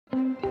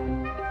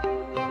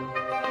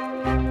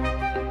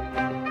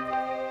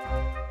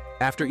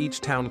After each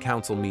town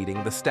council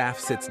meeting, the staff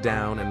sits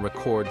down and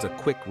records a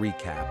quick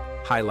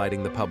recap,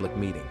 highlighting the public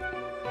meeting.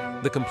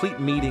 The complete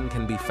meeting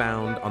can be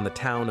found on the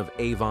town of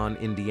Avon,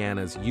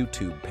 Indiana's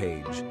YouTube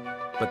page,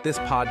 but this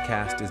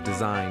podcast is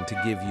designed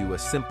to give you a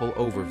simple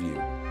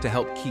overview to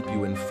help keep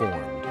you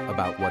informed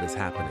about what is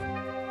happening.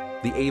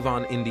 The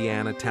Avon,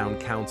 Indiana Town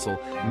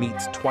Council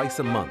meets twice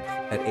a month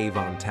at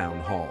Avon Town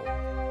Hall.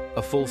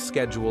 A full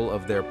schedule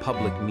of their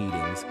public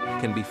meetings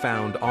can be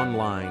found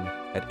online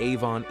at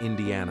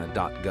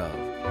avonindiana.gov.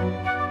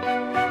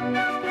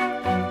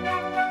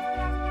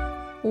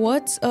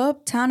 What's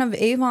up, Town of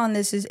Avon?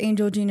 This is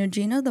Angel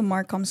Gina, the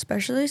Marcom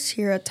Specialist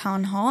here at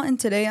Town Hall, and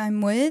today I'm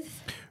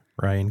with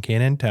Ryan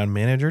Cannon, Town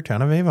Manager,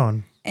 Town of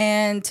Avon.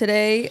 And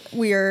today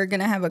we are going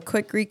to have a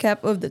quick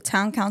recap of the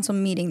Town Council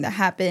meeting that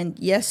happened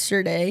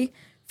yesterday,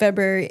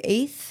 February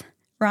 8th.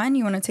 Ryan,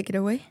 you want to take it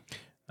away?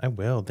 I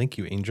will. Thank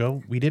you,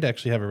 Angel. We did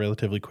actually have a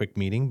relatively quick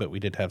meeting, but we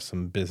did have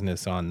some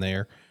business on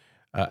there.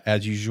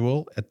 As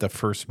usual, at the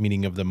first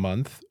meeting of the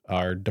month,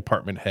 our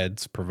department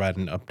heads provide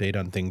an update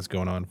on things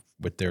going on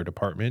with their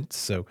departments.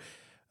 So,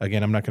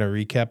 again, I'm not going to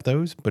recap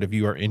those, but if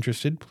you are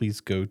interested,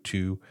 please go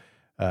to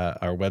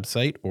our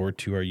website or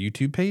to our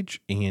YouTube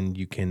page, and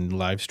you can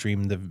live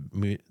stream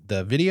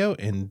the video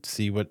and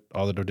see what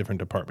all the different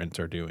departments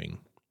are doing.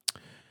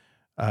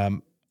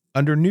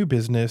 Under new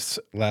business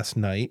last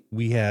night,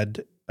 we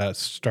had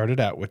started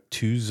out with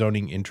 2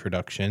 zoning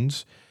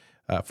introductions.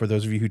 For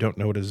those of you who don't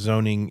know what a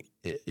zoning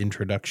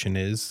introduction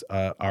is,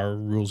 our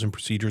rules and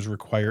procedures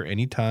require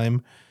any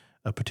time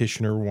a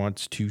petitioner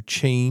wants to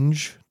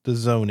change the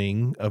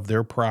zoning of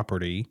their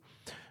property,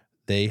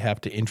 they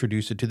have to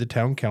introduce it to the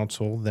town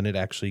council. Then it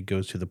actually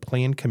goes to the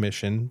plan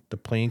commission. The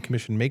plan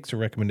commission makes a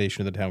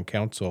recommendation to the town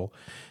council,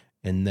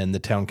 and then the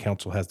town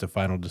council has the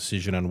final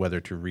decision on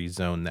whether to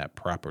rezone that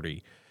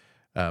property.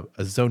 A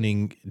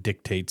zoning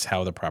dictates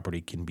how the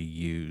property can be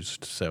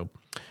used. So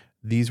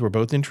these were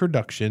both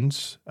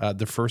introductions.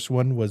 The first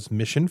one was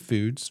Mission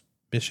Foods.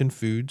 Mission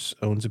Foods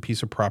owns a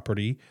piece of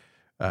property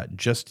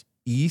just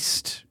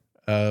east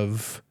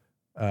of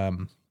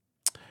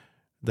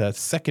the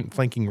second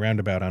flanking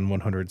roundabout on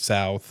 100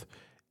 South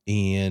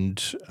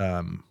and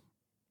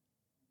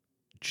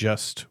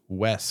just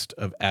west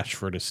of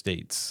Ashford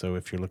Estates. So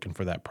if you're looking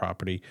for that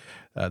property,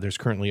 there's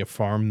currently a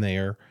farm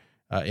there.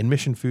 And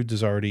Mission Foods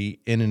is already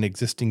in an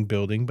existing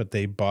building, but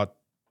they bought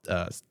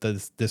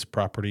this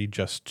property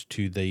just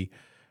to the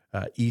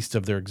east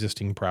of their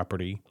existing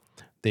property.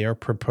 They are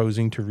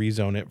proposing to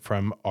rezone it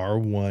from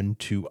R1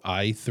 to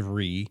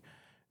I3,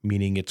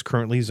 meaning it's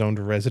currently zoned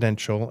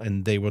residential,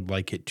 and they would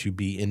like it to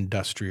be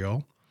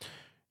industrial.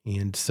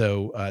 And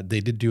so they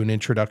did do an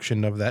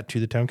introduction of that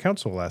to the town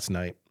council last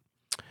night.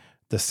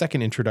 The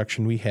second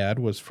introduction we had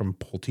was from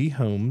Pulte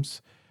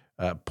Homes.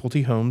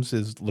 Pulte Homes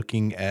is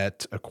looking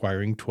at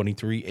acquiring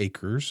 23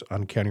 acres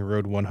on County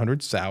Road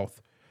 100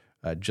 South,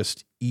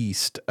 just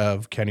east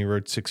of County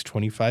Road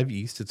 625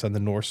 East. It's on the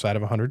north side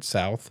of 100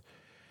 South,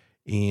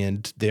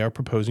 and they are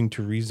proposing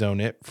to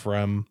rezone it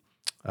from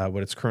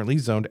what it's currently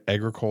zoned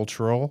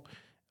agricultural.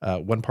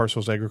 One parcel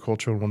is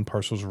agricultural and one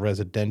parcel is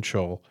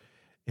residential,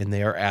 and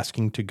they are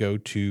asking to go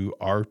to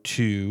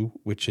R2,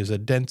 which is a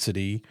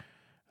density,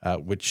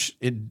 which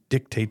it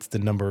dictates the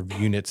number of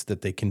units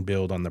that they can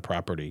build on the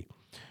property.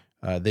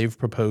 They've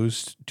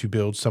proposed to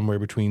build somewhere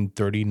between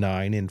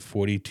 39 and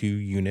 42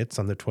 units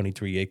on the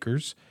 23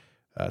 acres.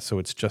 So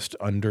it's just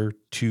under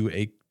 2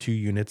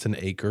 units an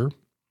acre.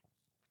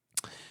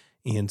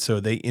 And so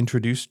they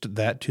introduced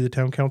that to the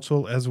town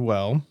council as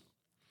well.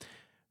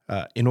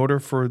 In order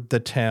for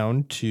the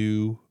town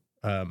to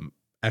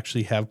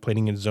actually have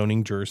planning and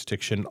zoning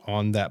jurisdiction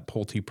on that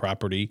Pulte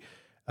property,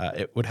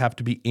 it would have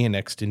to be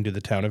annexed into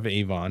the town of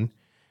Avon.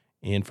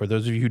 And for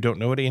those of you who don't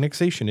know what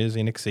annexation is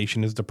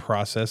the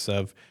process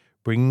of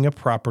bringing a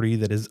property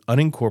that is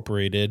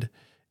unincorporated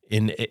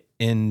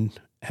in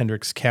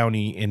Hendricks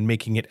County and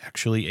making it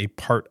actually a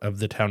part of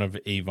the town of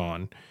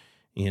Avon.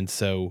 And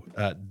so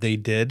they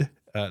did.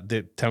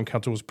 The town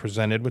council was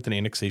presented with an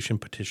annexation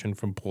petition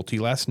from Pulte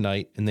last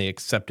night, and they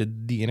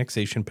accepted the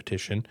annexation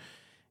petition.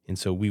 And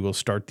so we will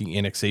start the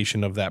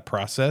annexation of that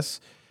process.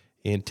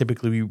 And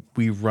typically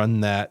we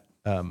run that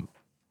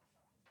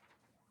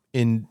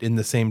in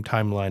the same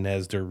timeline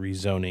as their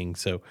rezoning.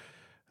 So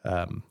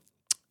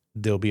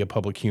there'll be a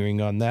public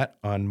hearing on that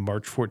on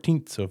March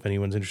 14th. So if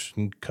anyone's interested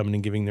in coming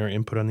and giving their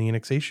input on the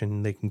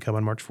annexation, they can come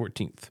on March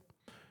 14th.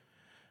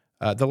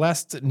 The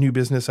last new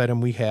business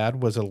item we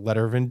had was a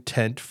letter of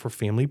intent for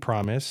Family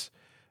Promise.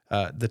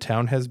 The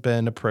town has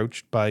been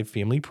approached by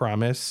Family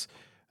Promise.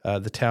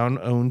 The town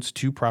owns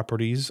 2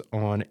 properties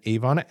on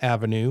Avon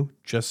Avenue,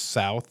 just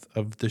south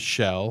of the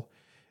Shell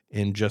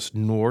and just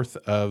north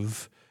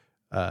of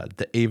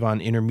the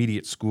Avon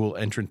Intermediate School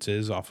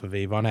entrances off of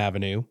Avon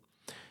Avenue.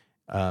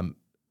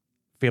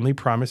 Family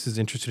Promise is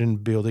interested in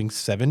building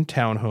 7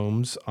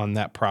 townhomes on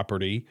that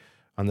property,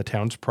 on the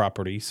town's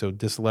property. So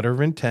this letter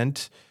of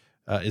intent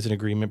is an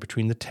agreement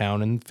between the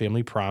town and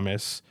Family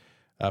Promise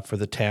for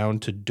the town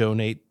to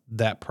donate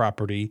that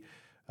property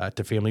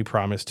to Family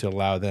Promise to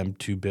allow them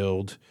to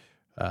build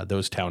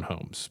those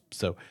townhomes.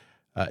 So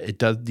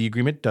the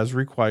agreement does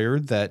require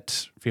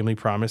that Family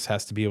Promise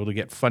has to be able to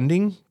get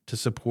funding to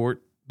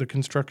support the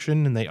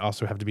construction, and they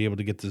also have to be able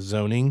to get the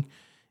zoning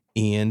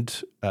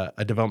and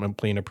a development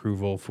plan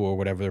approval for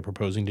whatever they're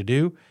proposing to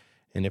do.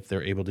 And if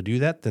they're able to do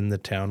that, then the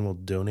town will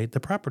donate the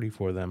property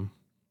for them.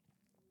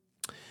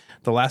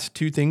 The last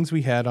two things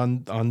we had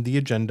on the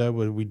agenda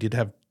was we did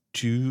have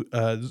two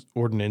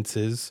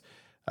ordinances.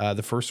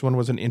 The first one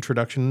was an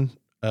introduction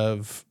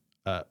of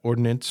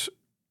ordinance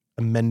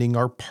amending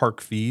our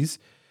park fees.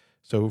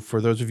 So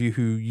for those of you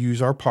who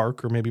use our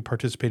park or maybe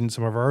participate in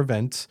some of our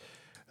events,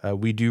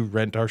 we do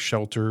rent our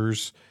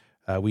shelters.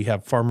 We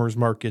have farmers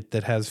market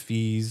that has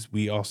fees.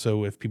 We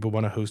also, if people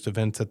want to host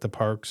events at the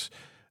parks,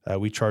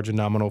 we charge a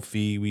nominal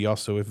fee. We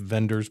also, if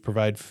vendors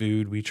provide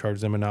food, we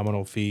charge them a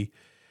nominal fee.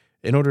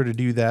 In order to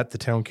do that, the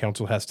town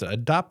council has to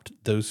adopt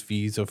those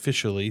fees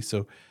officially.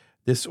 So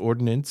this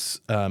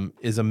ordinance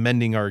is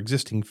amending our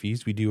existing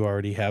fees. We do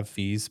already have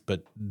fees,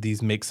 but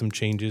these make some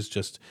changes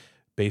just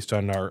based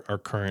on our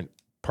current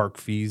park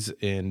fees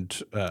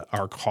and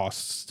our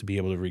costs to be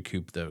able to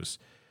recoup those.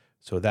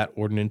 So that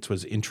ordinance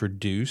was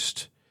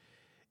introduced.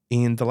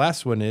 And the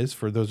last one is,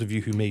 for those of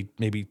you who may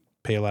maybe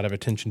pay a lot of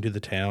attention to the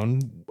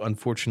town,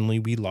 unfortunately,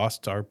 we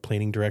lost our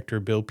planning director,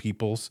 Bill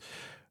Peoples,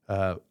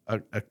 about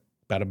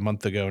a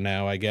month ago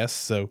now, I guess.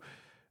 So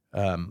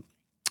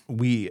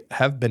we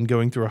have been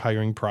going through a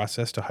hiring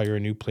process to hire a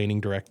new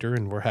planning director,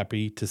 and we're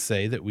happy to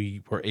say that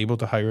we were able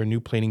to hire a new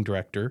planning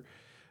director.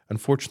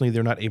 Unfortunately,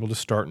 they're not able to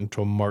start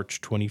until March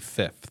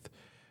 25th.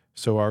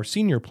 So our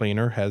senior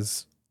planner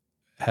has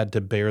had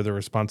to bear the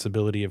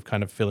responsibility of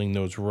kind of filling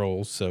those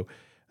roles. So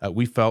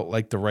we felt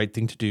like the right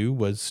thing to do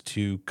was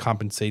to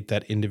compensate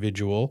that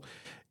individual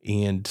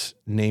and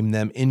name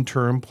them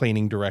interim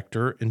planning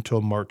director until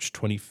March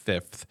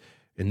 25th.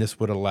 And this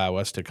would allow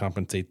us to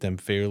compensate them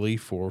fairly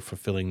for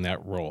fulfilling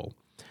that role.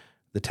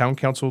 The town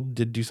council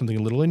did do something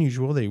a little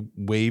unusual. They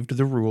waived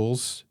the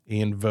rules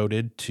and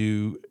voted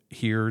to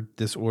hear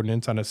this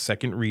ordinance on a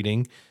second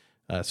reading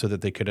so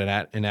that they could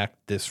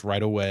enact this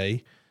right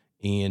away.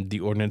 And the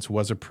ordinance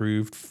was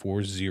approved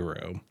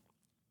 4-0.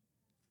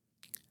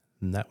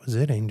 And that was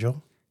it,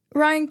 Angel.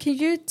 Ryan, could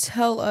you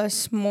tell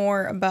us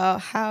more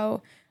about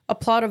how a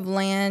plot of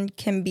land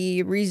can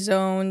be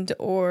rezoned,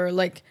 or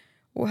like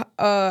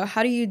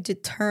how do you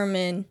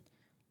determine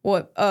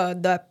what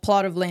that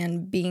plot of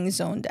land being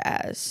zoned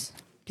as?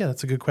 Yeah,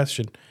 that's a good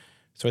question.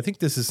 So I think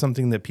this is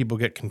something that people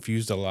get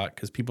confused a lot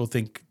because people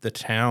think the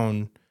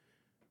town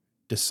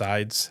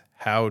decides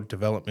how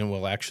development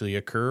will actually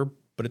occur,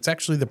 but it's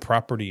actually the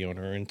property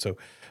owner. And so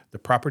the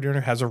property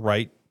owner has a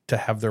right to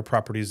have their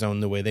property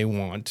zoned the way they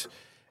want.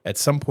 At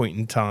some point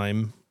in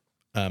time,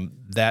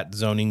 that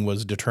zoning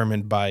was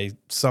determined by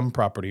some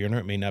property owner.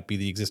 It may not be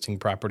the existing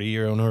property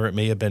owner. It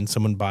may have been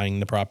someone buying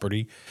the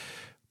property,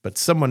 but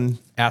someone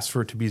asked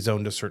for it to be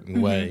zoned a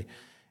certain way.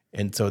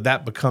 And so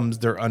that becomes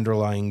their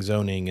underlying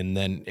zoning. And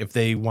then if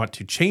they want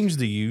to change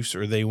the use,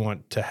 or they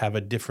want to have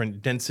a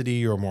different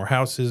density or more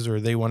houses, or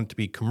they want it to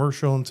be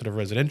commercial instead of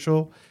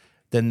residential,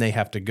 then they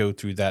have to go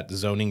through that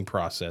zoning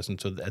process. And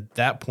so at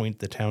that point,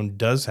 the town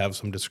does have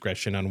some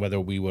discretion on whether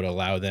we would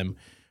allow them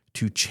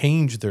to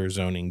change their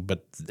zoning.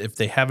 But if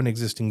they have an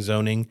existing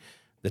zoning,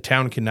 the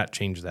town cannot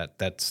change that.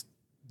 That's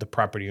the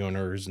property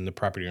owners, and the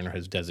property owner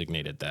has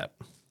designated that.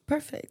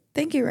 Perfect.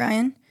 Thank you,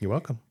 Ryan. You're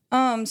welcome.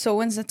 So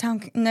when's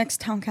the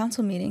next town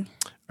council meeting?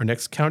 Our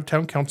next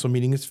town council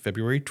meeting is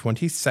February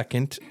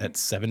 22nd at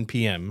 7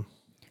 p.m.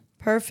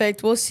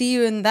 Perfect. We'll see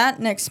you in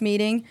that next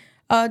meeting.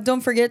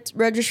 Don't forget,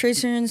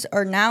 registrations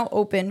are now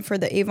open for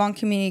the Avon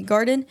Community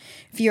Garden.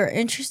 If you are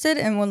interested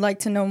and would like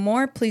to know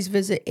more, please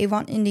visit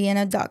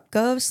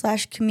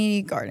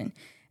avonindiana.gov/community garden.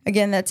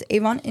 Again, that's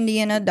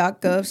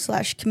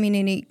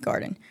avonindiana.gov/community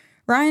garden.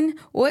 Ryan,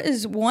 what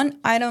is one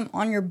item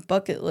on your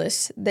bucket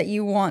list that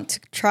you want to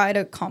try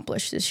to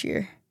accomplish this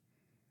year?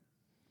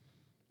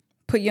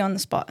 Put you on the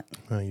spot.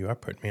 Oh, you are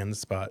putting me on the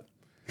spot.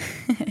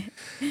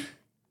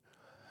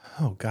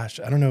 Oh, gosh.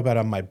 I don't know about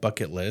on my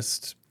bucket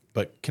list,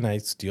 but can I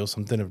steal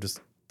something of just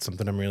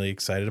something I'm really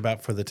excited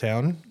about for the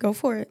town? Go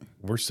for it.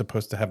 We're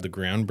supposed to have the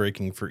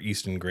groundbreaking for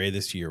Easton Gray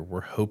this year. We're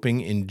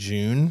hoping in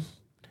June,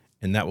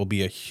 and that will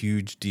be a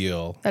huge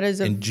deal.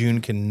 And June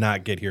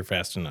cannot get here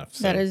fast enough.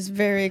 So. That is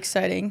very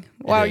exciting.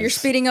 Wow, you're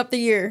speeding up the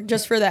year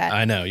just for that.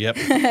 I know, yep.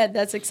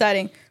 That's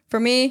exciting. For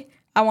me,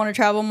 I want to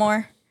travel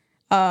more.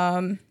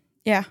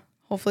 Yeah,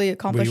 hopefully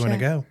accomplish that. Where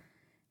do you want to go?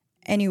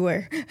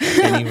 Anywhere.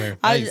 Anywhere.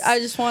 Nice. I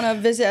just want to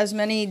visit as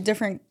many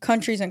different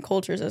countries and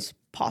cultures as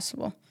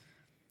possible.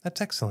 That's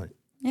excellent.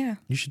 Yeah.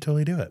 You should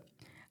totally do it.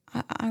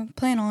 I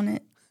plan on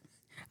it.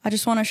 I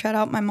just want to shout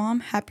out my mom.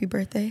 Happy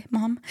birthday,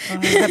 Mom.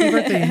 Happy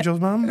birthday, Angel's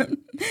mom.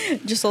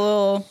 Just a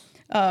little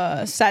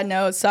side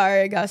note.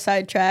 Sorry, I got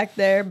sidetracked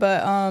there.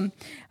 But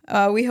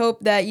we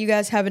hope that you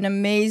guys have an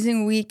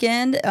amazing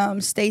weekend.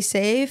 Stay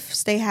safe.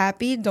 Stay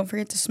happy. Don't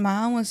forget to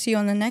smile. We'll see you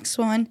on the next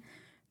one.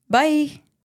 Bye.